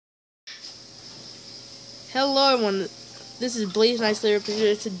Hello everyone, this is Blaze Nice Layer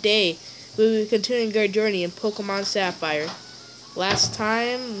Picture. Today we'll be continuing our journey in Pokemon Sapphire. Last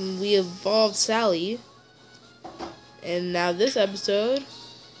time we evolved Sally, and now this episode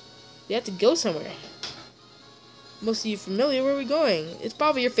we have to go somewhere. Most of you familiar, where are we going? It's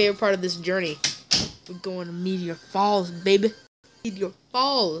probably your favorite part of this journey. We're going to Meteor Falls, baby. Meteor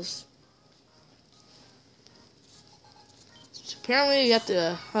Falls. So apparently you have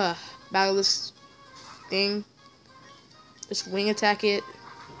to battle this thing. Just wing attack it.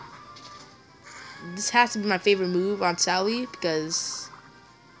 This has to be my favorite move on Sally because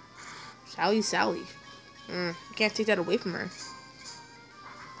Sally's Sally. You can't take that away from her.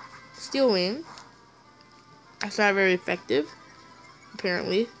 Steel Wing. That's not very effective,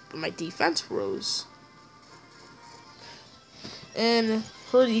 apparently, but my defense rose. And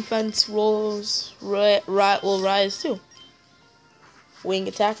her defense will rise too. Wing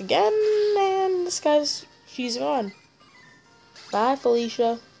attack again, and she's gone. Bye,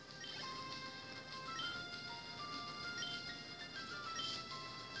 Felicia.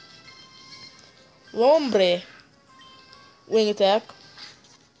 Lombre. Wing attack.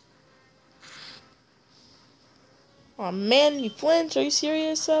 Aw, man, you flinch. Are you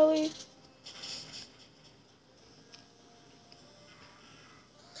serious, Sally?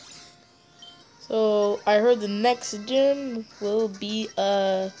 So, I heard the next gym will be,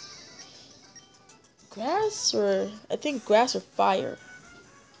 grass I think grass or fire.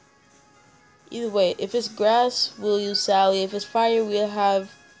 Either way, if it's grass, we'll use Sally. If it's fire, we'll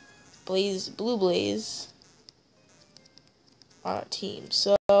have Blue Blaze on our team.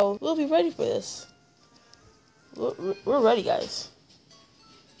 So, we'll be ready for this. We're ready, guys.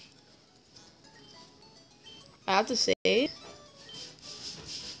 I have to say,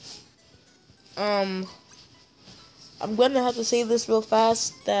 I'm gonna have to say this real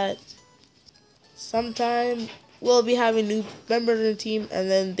fast that sometime we'll be having new members in the team and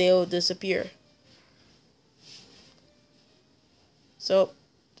then they'll disappear. So,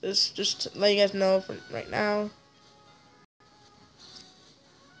 just to let you guys know from right now.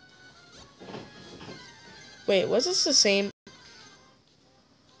 Wait, was this the same?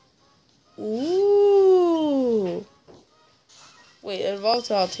 Ooh. Wait, it evolved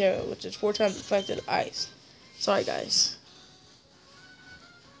to Altera, which is 4 times affected ice. Sorry, guys.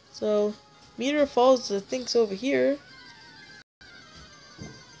 So, Meteor Falls, I think's over here.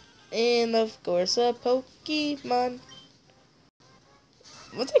 And of course, a Pokemon.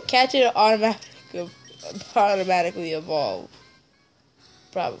 Once I catch it, automatically evolve.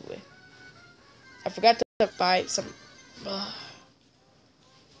 Probably. I forgot to buy some.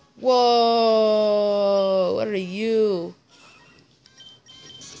 Whoa! What are you?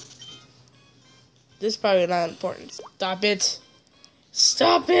 This is probably not important. Stop it!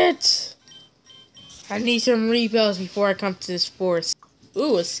 Stop it! I need some repels before I come to this forest.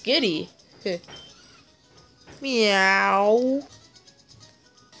 Ooh, a Skitty. Meow.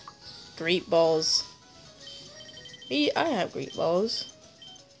 Great balls. Me, I have great balls.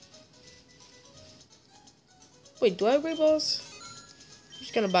 Wait, do I have great balls? I'm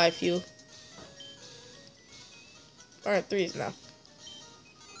just gonna buy a few. Alright, 3 is enough.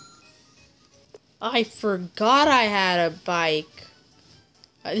 I forgot I had a bike.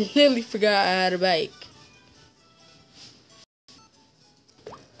 I literally forgot I had a bike.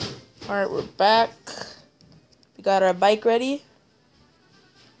 Alright, we're back. We got our bike ready.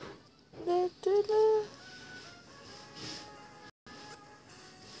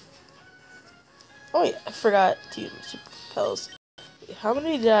 Oh yeah, I forgot to use super propels. How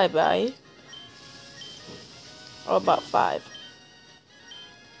many did I buy? Oh, about 5.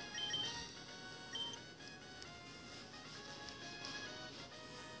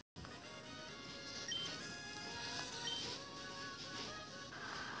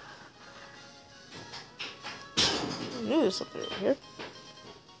 I knew there's something over here.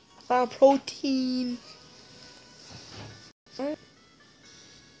 I found protein. Alright.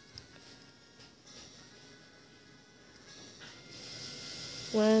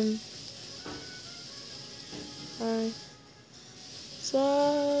 When I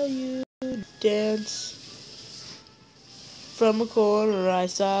saw you dance from a corner, I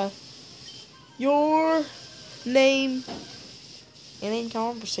saw your name in a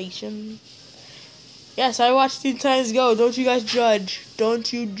conversation. Yes, I watched Teen Titans Go. Don't you guys judge.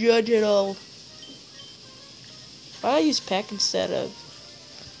 Don't you judge at all. Why did I use Peck instead of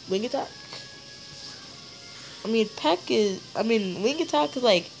Wing Attack? Wing Attack is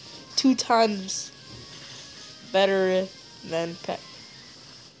like 2 times better than Peck.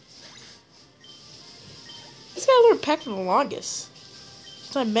 This guy learned Peck for the longest.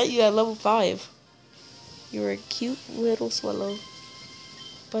 Since I met you at level 5. You were a cute little swallow.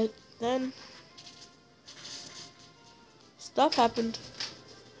 But then stuff happened.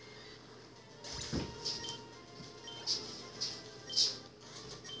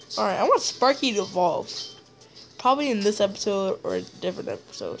 Alright, I want Sparky to evolve. Probably in this episode or a different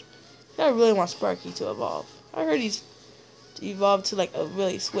episode. I really want Sparky to evolve. I heard he's evolved to like a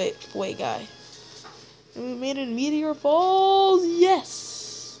really sweet guy. And we made it in Meteor Falls.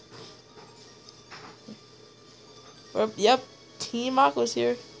 Yes. Yep. Team Aqua's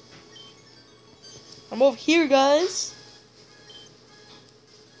here. I'm over here, guys.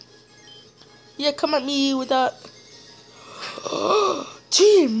 Yeah, come at me with that.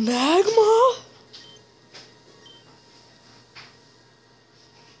 Team Magma?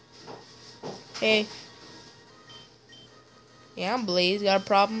 Hey. Yeah, I'm Blaze. Got a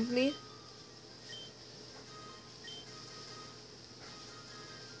problem with me?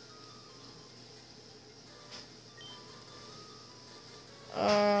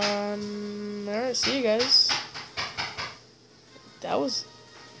 Alright, see you guys. That was...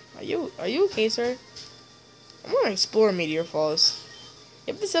 Are you okay, sir? I'm gonna explore Meteor Falls.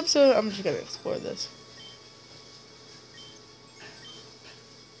 If this episode, I'm just gonna explore this.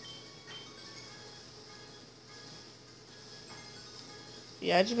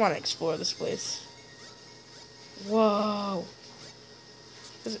 Yeah, I just want to explore this place. Whoa.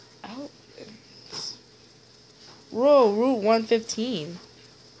 Is it out? Whoa, Route 115.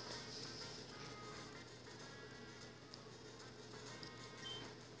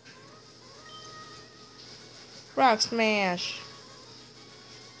 Rock smash.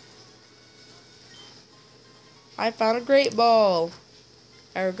 I found a great ball.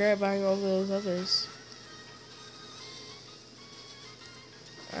 I regret buying all those others.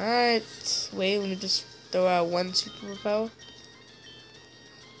 Alright. Wait, let me just throw out one super repel.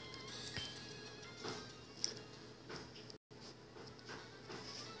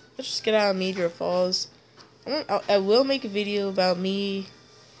 Let's just get out of Meteor Falls. I will make a video about me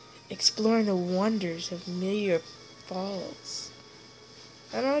exploring the wonders of Meteor Falls.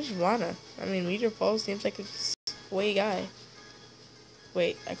 I don't know, I just wanna. I mean, Meteor Falls seems like a way guy.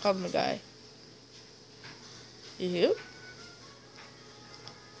 Wait, I called him a guy. You?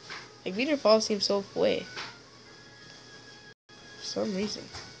 Like, Meteor Falls seems so way. For some reason.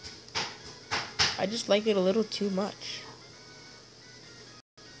 I just like it a little too much.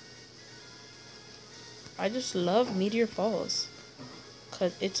 I just love Meteor Falls.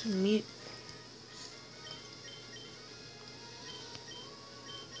 Cause it's me.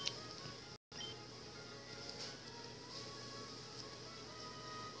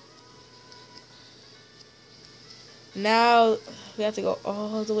 Now we have to go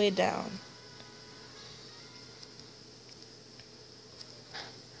all the way down.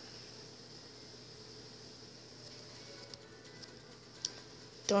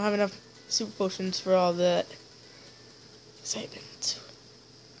 Don't have enough super potions for all that excitement.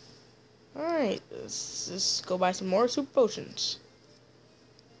 Alright, let's just go buy some more super potions.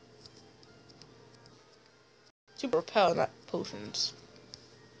 Super repel, not potions.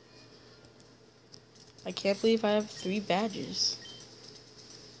 I can't believe I have 3 badges.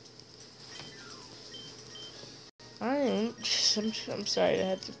 I'm sorry, I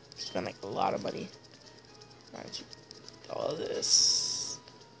had to spend like a lot of money. All of this.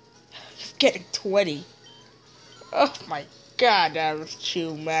 Getting 20. Oh my god, that was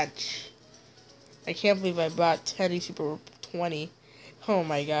too much. I can't believe I bought 10 super 20. Oh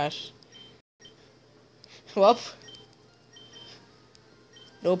my gosh. Well,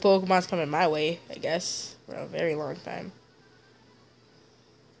 no Pokemon's coming my way, I guess, for a very long time.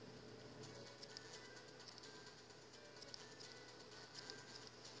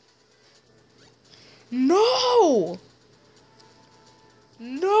 No!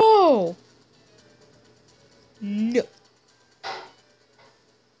 No! No.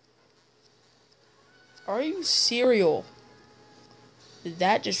 Are you serial? Did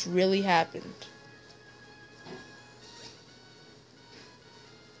that just really happen?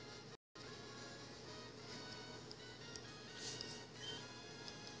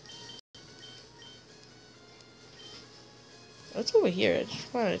 What's over here? I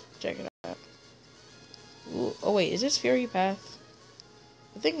just want to check it out. Ooh, oh wait, is this Fury Path?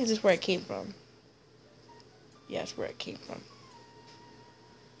 I think this is where it came from. Yeah, it's where it came from.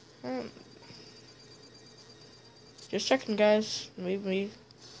 Just checking, guys. Maybe it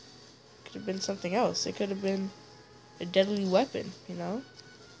could have been something else. It could have been a deadly weapon, you know?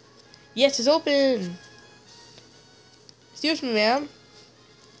 Yes, it's open! Excuse me, ma'am.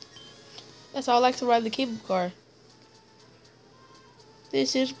 Yes, I would like to ride the cable car.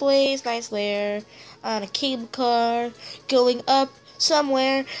 This is Blaze Nice Lair on a cable car going up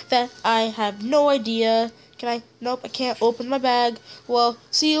somewhere that I have no idea. Can I? Nope, I can't open my bag. Well,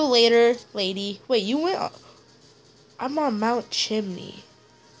 see you later, lady. Wait, you went? I'm on Mount Chimney.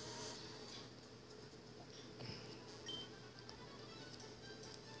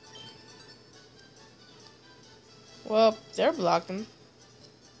 Well, they're blocking.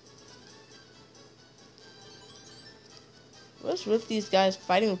 What's with these guys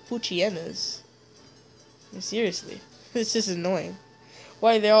fighting with Poochienas? I mean, seriously, it's just annoying.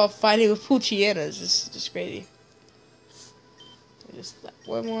 Why are they all fighting with Poochienas? It's just crazy. Just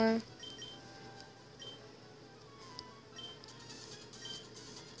one more.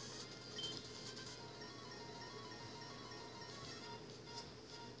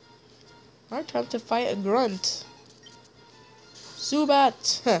 Our time to fight a grunt.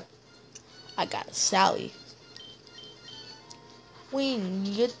 Zubat! Huh. I got a Sally. Wing,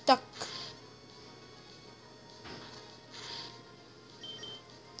 you duck.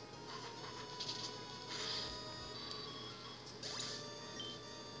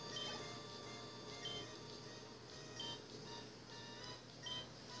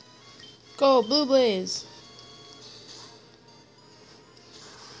 Go, Blue Blaze.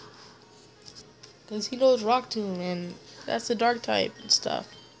 Because he knows Rock Tomb, and that's the dark type and stuff.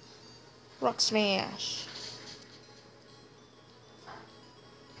 Rock Smash.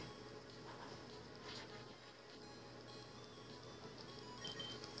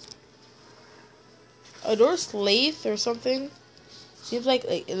 Adore Slave or something. Seems like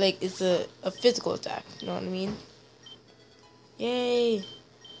it's a physical attack. You know what I mean? Yay!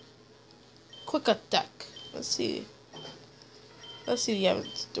 Quick attack. Let's see. Let's see what you have in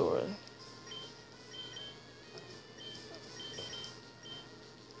store.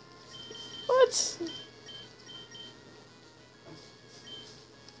 What?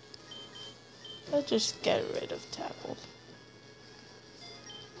 Let's just get rid of Tackle.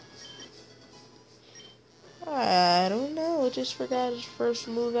 I don't know. I just forgot his first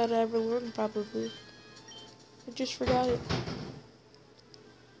move that I ever learned, probably. I just forgot it.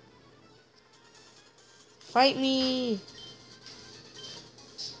 Fight me!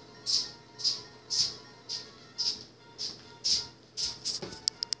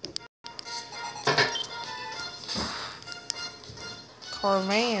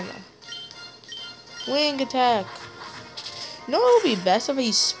 Carvan. Wing attack. You know what would be best if I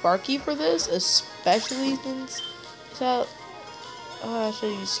use Sparky for this? Especially since it's out. Oh, I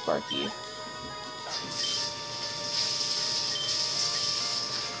should use Sparky.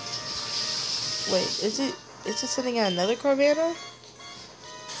 Wait, is it sending out another Carvanha?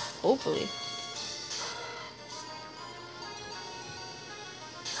 Hopefully.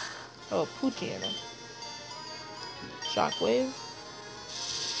 Oh, Poochyena. Shockwave.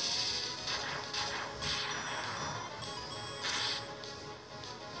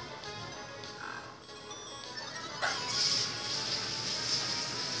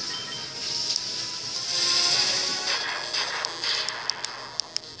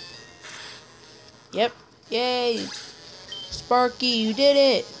 Yep. Yay. Sparky, you did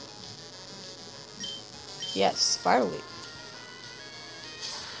it. Yes, finally.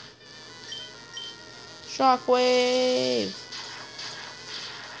 Shockwave.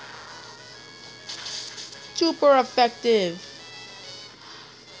 Super effective.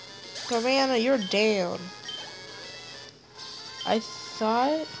 Carvanha, you're down. I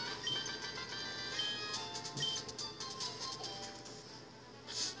thought...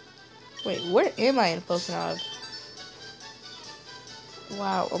 Wait, where am I in Pokemon?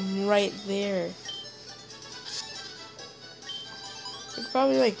 Wow, I'm right there. I could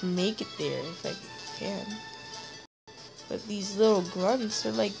probably like make it there if I can. But these little grunts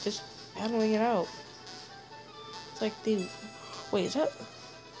are like just battling it out. It's like they... Wait, is that...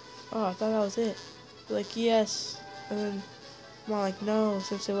 Oh, I thought that was it. They're like, yes. And then I'm all like, no,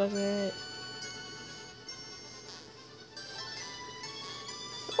 since it wasn't it.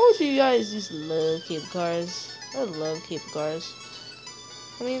 Oh, you guys just love cable cars. I love cable cars.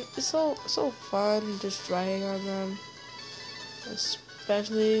 I mean, it's so fun just driving on them.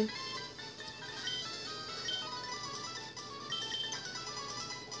 Especially...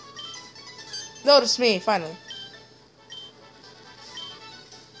 Notice me, finally.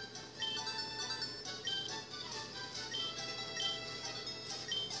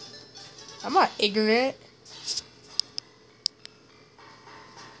 I'm not ignorant.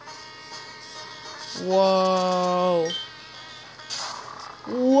 Whoa.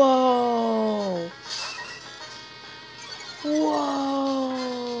 Whoa.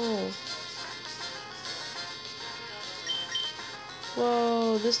 Whoa. Whoa.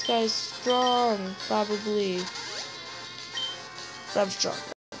 This guy's strong, probably. But I'm strong.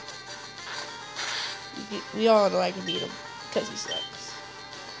 We all know I can beat him, because he sucks.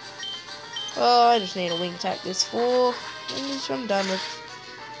 Oh, I just need a wing attack this fool. I'm done with.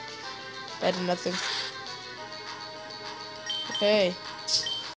 I did nothing. Okay.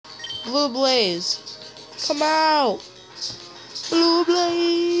 Blue Blaze. Come out! Blue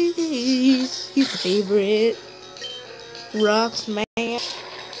Blaze! Your favorite. Rocks, man.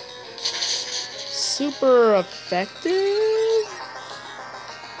 Super effective?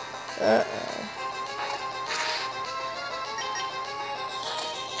 Uh-oh.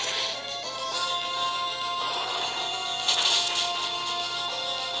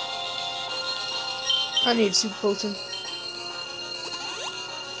 I need a super potion.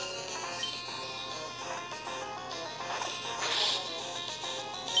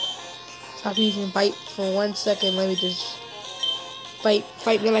 Stop using bite for 1 second. Let me just fight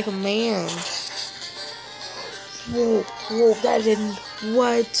me like a man. Whoa, whoa, that didn't.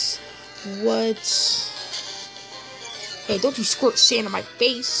 What? Hey, don't you squirt sand on my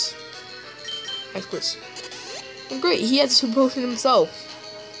face. I squirt. Oh, great, he has a super potion himself.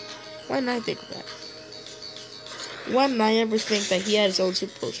 Why didn't I think of that? Why didn't I ever think that he had his own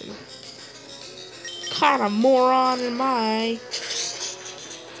super potion? What kind of moron am I?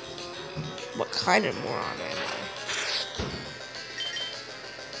 What kind of moron am I?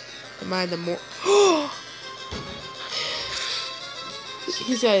 Am I the more?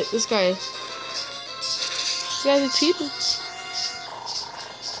 This guy's a cheater.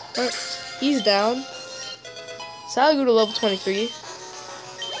 Alright, he's down. Sally grew to level 23.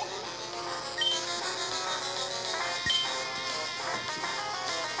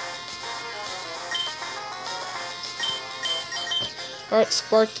 Alright,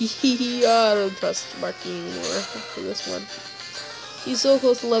 Sparky. I don't trust Sparky anymore for this one. He's so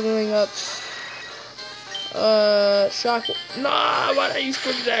close to leveling up. Shock. Nah, why don't I use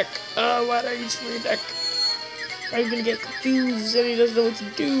Spring Deck? Why don't I use Spring Deck? I'm gonna get confused and he doesn't know what to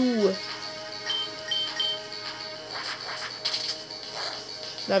do.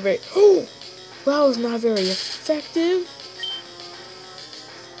 Not very. Oh! That was not very effective.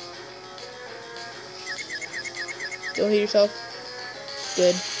 Don't hit yourself.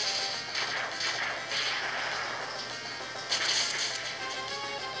 Good.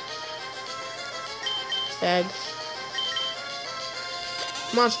 Bag.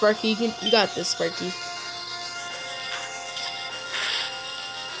 Come on, Sparky. You got this, Sparky.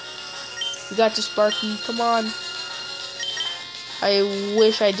 You got this, Sparky. Come on. I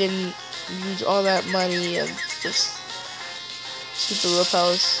wish I didn't use all that money and just super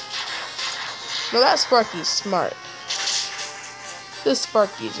repels. No, that Sparky's smart. This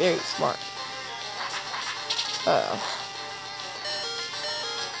Sparky is very smart. Uh-oh.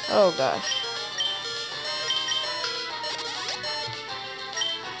 Oh, gosh.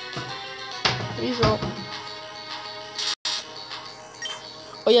 Please don't.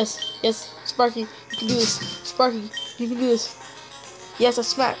 Oh, yes. Yes. Sparky, you can do this. Sparky, you can do this. Yes, I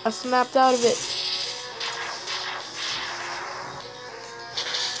snapped out of it.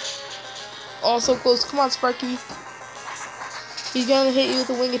 Oh, so close. Come on, Sparky. He's gonna hit you with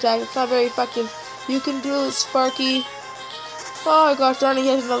a wing attack. It's not very effective. You can do it, Sparky. Oh gosh, darn it, he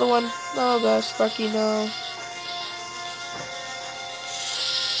has another one. Oh gosh, Sparky, no.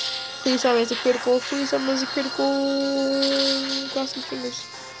 Please tell me it's a critical. Please tell me it's a critical. Cross my fingers.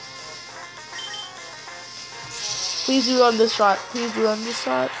 Please do it on this shot. Please do it on this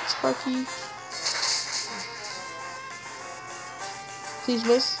shot, Sparky. Please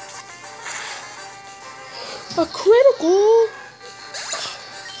miss. A critical?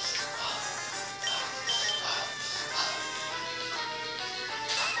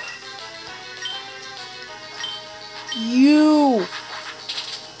 You.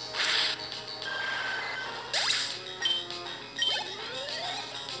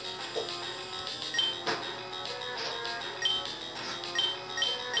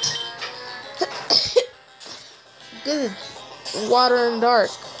 Good. Water and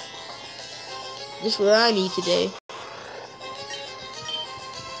dark. Just what I need today.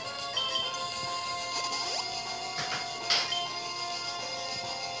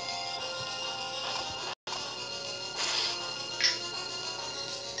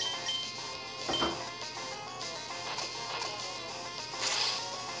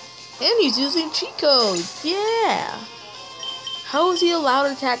 And he's using cheat codes. Yeah. How is he allowed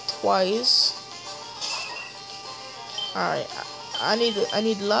to attack twice? Alright, I need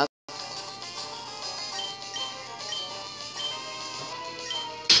luck.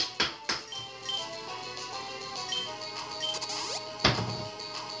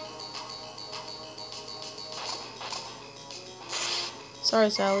 Sorry,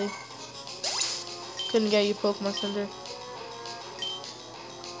 Sally. Couldn't get you Pokemon Center.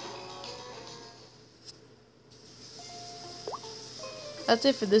 That's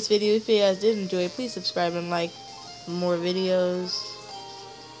it for this video. If you guys did enjoy it, please subscribe and like for more videos.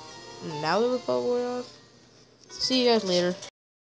 Now we will go off. See you guys later.